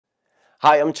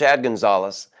Hi, I'm Chad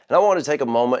Gonzales, and I want to take a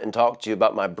moment and talk to you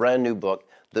about my brand new book,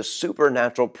 The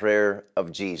Supernatural Prayer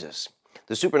of Jesus.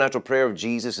 The Supernatural Prayer of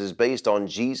Jesus is based on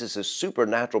Jesus'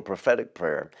 supernatural prophetic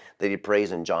prayer that he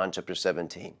prays in John chapter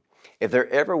 17. If there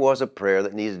ever was a prayer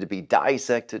that needed to be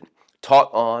dissected,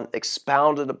 taught on,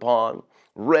 expounded upon,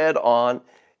 read on,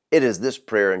 it is this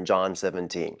prayer in John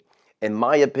 17. In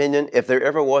my opinion, if there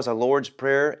ever was a Lord's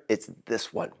Prayer, it's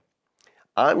this one.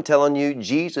 I'm telling you,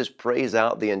 Jesus prays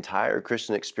out the entire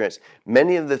Christian experience.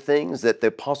 Many of the things that the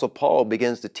Apostle Paul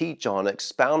begins to teach on,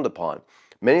 expound upon,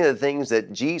 many of the things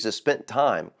that Jesus spent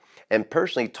time and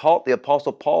personally taught the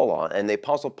Apostle Paul on, and the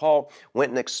Apostle Paul went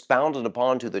and expounded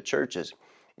upon to the churches.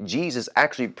 Jesus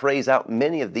actually prays out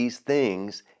many of these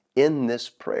things in this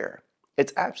prayer.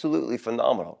 It's absolutely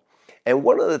phenomenal. And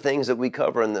one of the things that we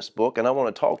cover in this book, and I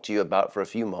want to talk to you about for a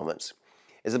few moments,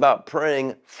 is about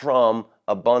praying from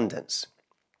abundance.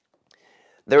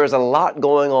 There is a lot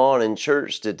going on in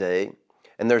church today,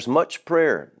 and there's much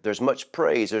prayer, there's much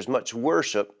praise, there's much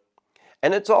worship,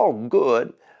 and it's all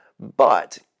good,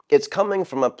 but it's coming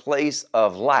from a place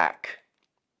of lack.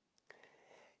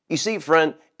 You see,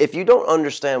 friend, if you don't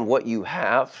understand what you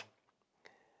have,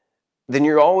 then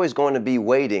you're always going to be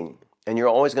waiting, and you're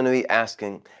always going to be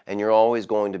asking, and you're always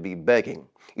going to be begging.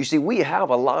 You see, we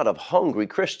have a lot of hungry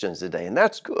Christians today, and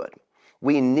that's good.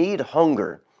 We need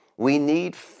hunger. We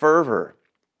need fervor.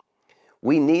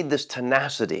 We need this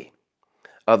tenacity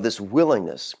of this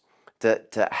willingness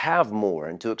to have more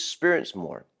and to experience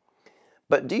more.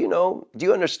 But do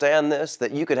you understand this,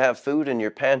 that you could have food in your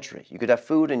pantry, you could have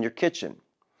food in your kitchen,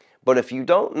 but if you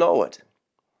don't know it,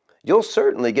 you'll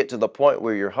certainly get to the point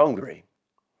where you're hungry.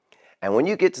 And when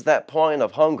you get to that point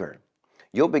of hunger,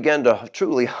 you'll begin to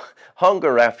truly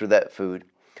hunger after that food.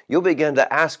 You'll begin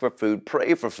to ask for food,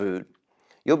 pray for food.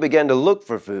 You'll begin to look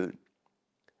for food.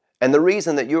 And the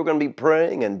reason that you're going to be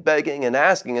praying and begging and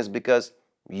asking is because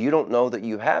you don't know that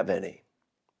you have any.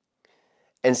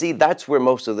 And see, that's where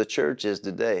most of the church is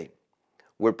today.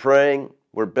 We're praying,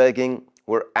 we're begging,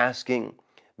 we're asking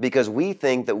because we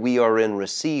think that we are in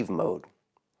receive mode.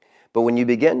 But when you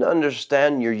begin to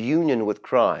understand your union with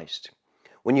Christ,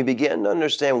 when you begin to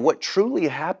understand what truly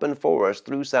happened for us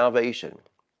through salvation,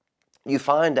 you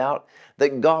find out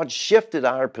that God shifted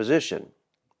our position.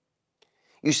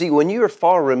 You see, when you are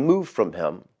far removed from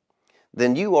Him,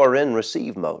 then you are in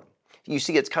receive mode. You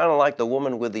see, it's kind of like the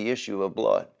woman with the issue of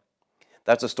blood.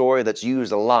 That's a story that's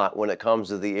used a lot when it comes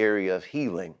to the area of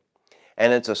healing.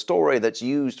 And it's a story that's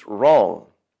used wrong.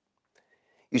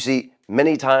 You see,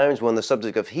 many times when the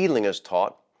subject of healing is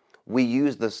taught, we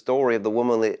use the story of the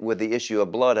woman with the issue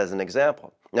of blood as an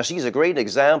example. Now, she's a great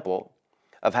example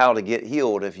of how to get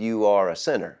healed if you are a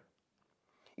sinner.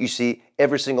 You see,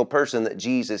 every single person that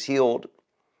Jesus healed,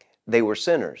 they were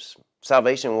sinners.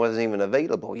 Salvation wasn't even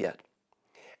available yet.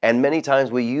 And many times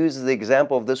we use the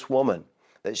example of this woman,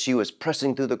 that she was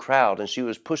pressing through the crowd and she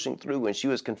was pushing through and she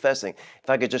was confessing, if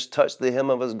I could just touch the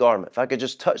hem of His garment, if I could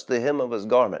just touch the hem of His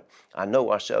garment, I know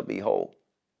I shall be whole.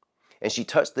 And she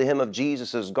touched the hem of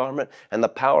Jesus' garment, and the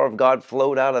power of God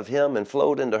flowed out of Him and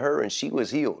flowed into her, and she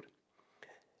was healed.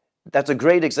 That's a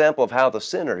great example of how the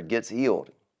sinner gets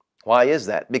healed. Why is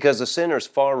that? Because the sinner is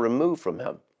far removed from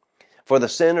Him. For the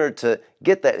sinner to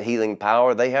get that healing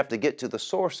power, they have to get to the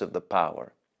source of the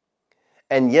power.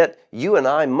 And yet, you and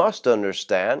I must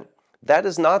understand that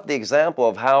is not the example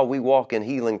of how we walk in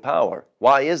healing power.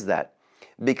 Why is that?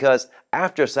 Because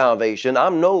after salvation,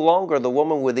 I'm no longer the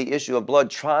woman with the issue of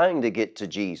blood trying to get to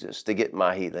Jesus to get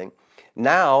my healing.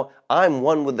 Now, I'm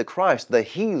one with the Christ. The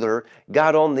healer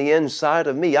got on the inside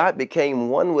of me. I became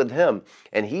one with Him,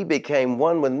 and He became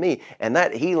one with me. And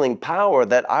that healing power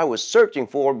that I was searching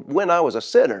for when I was a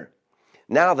sinner,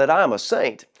 now that I'm a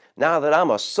saint, now that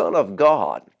I'm a son of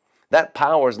God, that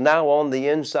power is now on the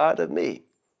inside of me.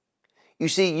 You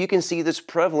see, you can see this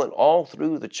prevalent all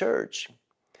through the church.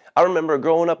 I remember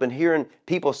growing up and hearing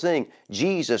people sing,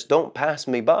 Jesus, don't pass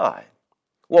me by.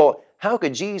 Well, how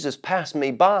could Jesus pass me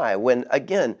by when,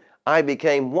 again, I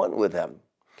became one with Him?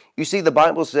 You see, the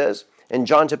Bible says in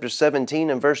John chapter 17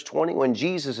 and verse 20, when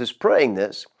Jesus is praying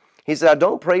this, He said, I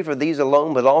don't pray for these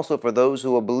alone, but also for those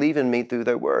who will believe in me through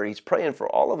their word. He's praying for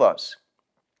all of us.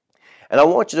 And I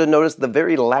want you to notice the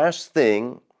very last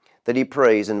thing that He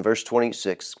prays in verse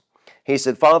 26. He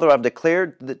said, Father, I've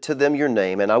declared to them your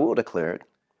name, and I will declare it,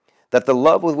 that the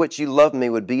love with which you love me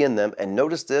would be in them. And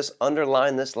notice this,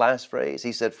 underline this last phrase.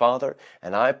 He said, Father,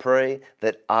 and I pray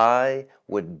that I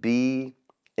would be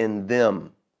in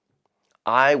them.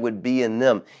 I would be in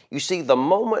them. You see, the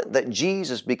moment that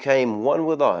Jesus became one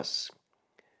with us,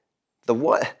 the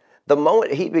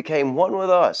moment He became one with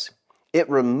us, It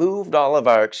removed all of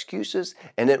our excuses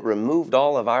and it removed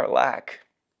all of our lack.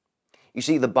 You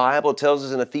see, the Bible tells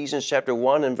us in Ephesians chapter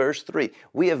 1 and verse 3,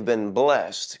 we have been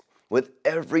blessed with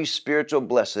every spiritual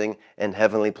blessing in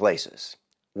heavenly places.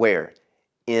 Where?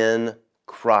 In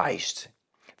Christ.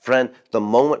 Friend, the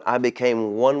moment I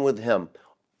became one with Him,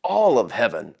 all of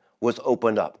heaven was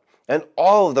opened up, and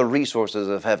all of the resources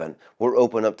of heaven were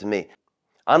opened up to me.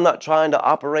 I'm not trying to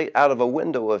operate out of a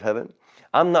window of heaven.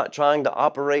 I'm not trying to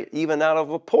operate even out of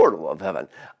a portal of heaven.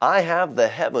 I have the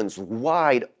heavens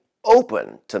wide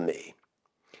open to me.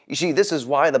 You see, this is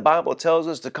why the Bible tells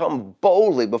us to come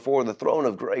boldly before the throne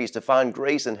of grace to find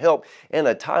grace and help in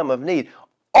a time of need.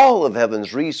 All of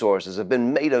heaven's resources have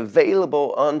been made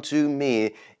available unto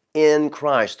me in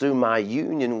Christ through my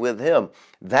union with Him.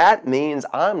 That means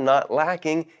I'm not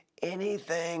lacking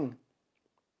anything.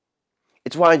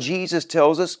 It's why Jesus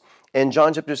tells us in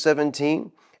John chapter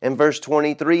 17 and verse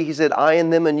 23, He said, I in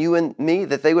them and you in me,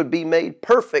 that they would be made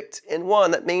perfect in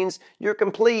one. That means you're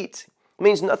complete. It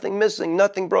means nothing missing,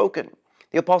 nothing broken.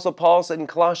 The Apostle Paul said in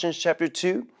Colossians chapter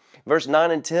 2, verse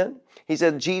 9 and 10, he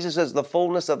said, Jesus is the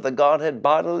fullness of the Godhead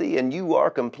bodily, and you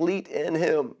are complete in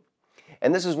Him.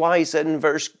 And this is why he said in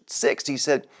verse 6, he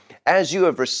said, as you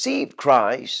have received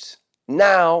Christ,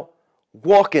 now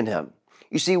walk in Him.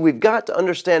 You see, we've got to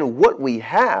understand what we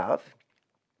have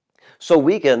so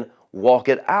we can walk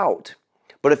it out.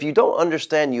 But if you don't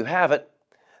understand you have it,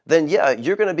 then yeah,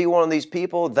 you're going to be one of these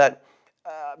people that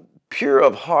pure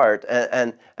of heart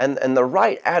and the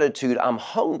right attitude, I'm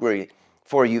hungry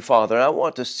for you, Father, and I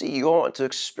want to see you, I want to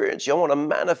experience you, I want to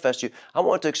manifest you, I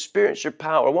want to experience your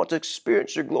power, I want to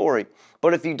experience your glory.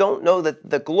 But if you don't know that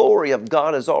the glory of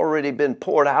God has already been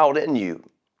poured out in you,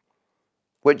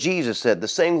 what Jesus said, the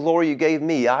same glory you gave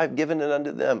me, I've given it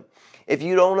unto them. If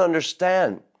you don't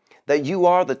understand that you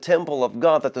are the temple of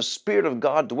God, that the Spirit of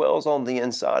God dwells on the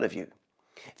inside of you,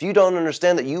 if you don't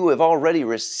understand that you have already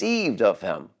received of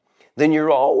Him, then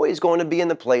you're always going to be in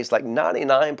the place like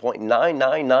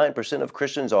 99.999% of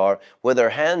Christians are, with their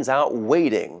hands out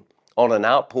waiting on an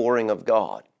outpouring of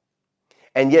God.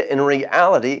 And yet in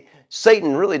reality,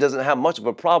 Satan really doesn't have much of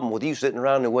a problem with you sitting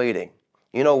around and waiting.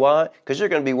 You know why? Because you're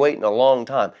going to be waiting a long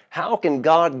time. How can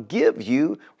God give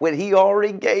you what He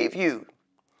already gave you?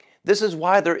 This is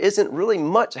why there isn't really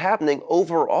much happening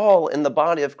overall in the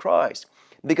body of Christ,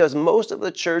 because most of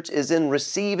the church is in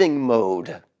receiving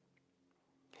mode.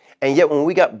 And yet when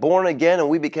we got born again and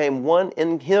we became one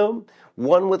in Him,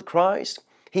 one with Christ,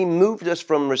 He moved us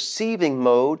from receiving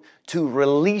mode to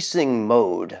releasing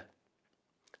mode.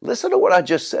 Listen to what I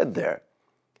just said there.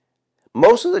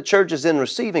 Most of the church is in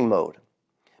receiving mode.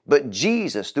 But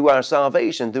Jesus, through our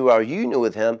salvation, through our union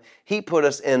with Him, He put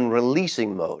us in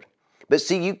releasing mode. But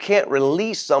see, you can't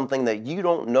release something that you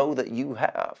don't know that you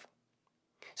have.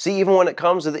 See, even when it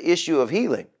comes to the issue of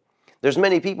healing, there's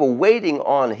many people waiting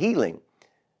on healing.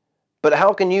 But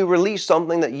how can you release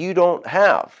something that you don't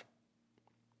have?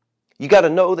 You got to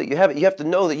know that you have it. You have to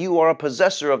know that you are a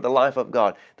possessor of the life of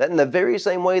God. That in the very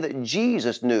same way that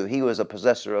Jesus knew He was a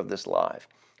possessor of this life.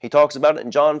 He talks about it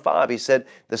in John 5. He said,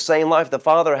 the same life the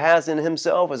Father has in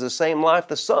Himself is the same life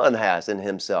the Son has in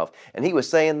Himself. And He was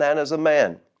saying that as a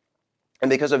man. And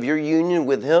because of your union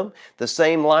with Him, the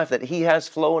same life that He has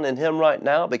flowing in Him right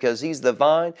now, because He's the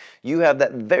vine, you have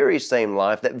that very same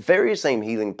life, that very same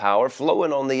healing power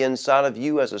flowing on the inside of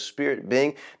you as a spirit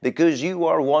being, because you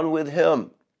are one with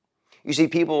Him. You see,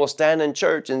 people will stand in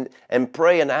church and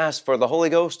pray and ask for the Holy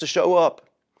Ghost to show up.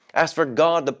 Ask for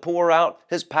God to pour out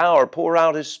His power, pour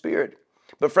out His Spirit.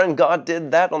 But friend, God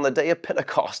did that on the day of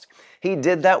Pentecost. He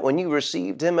did that when you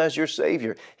received Him as your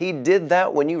Savior. He did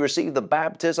that when you received the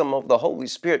baptism of the Holy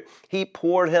Spirit. He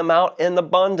poured Him out in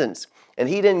abundance. And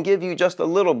He didn't give you just a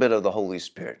little bit of the Holy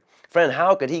Spirit. Friend,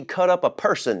 how could He cut up a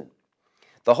person?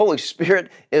 The Holy Spirit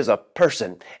is a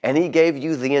person, and He gave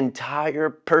you the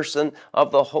entire person of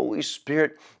the Holy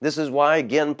Spirit. This is why,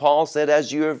 again, Paul said,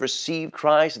 as you have received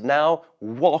Christ, now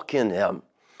walk in Him.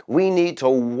 We need to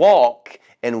walk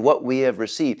in what we have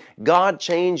received. God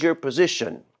changed your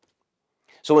position.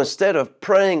 So instead of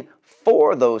praying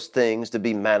for those things to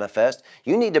be manifest,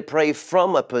 you need to pray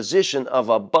from a position of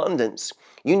abundance.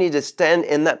 You need to stand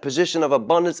in that position of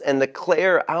abundance and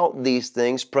declare out these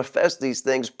things, profess these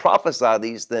things, prophesy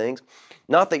these things.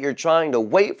 Not that you're trying to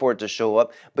wait for it to show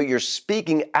up, but you're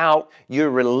speaking out,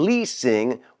 you're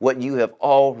releasing what you have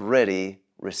already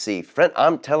received. Friend,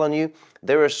 I'm telling you,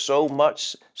 There is so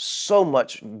much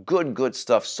good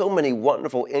stuff, so many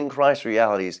wonderful in Christ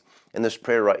realities in this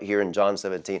prayer right here in John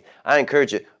 17. I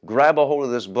encourage you, grab a hold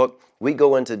of this book. We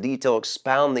go into detail,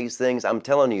 expound these things. I'm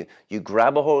telling you, you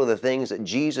grab a hold of the things that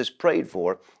Jesus prayed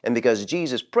for, and because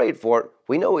Jesus prayed for it,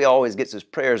 we know He always gets His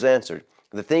prayers answered.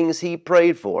 The things He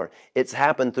prayed for, it's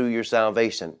happened through your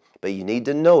salvation, but you need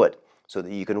to know it so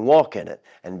that you can walk in it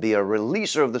and be a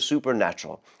releaser of the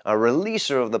supernatural, a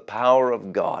releaser of the power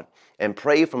of God, and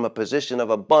pray from a position of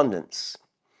abundance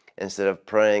instead of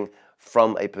praying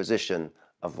from a position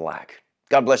of lack.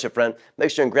 God bless you, friend. Make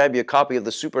sure and grab you a copy of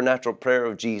the Supernatural Prayer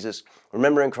of Jesus.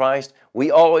 Remember, in Christ, we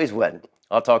always win.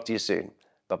 I'll talk to you soon.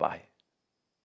 Bye-bye.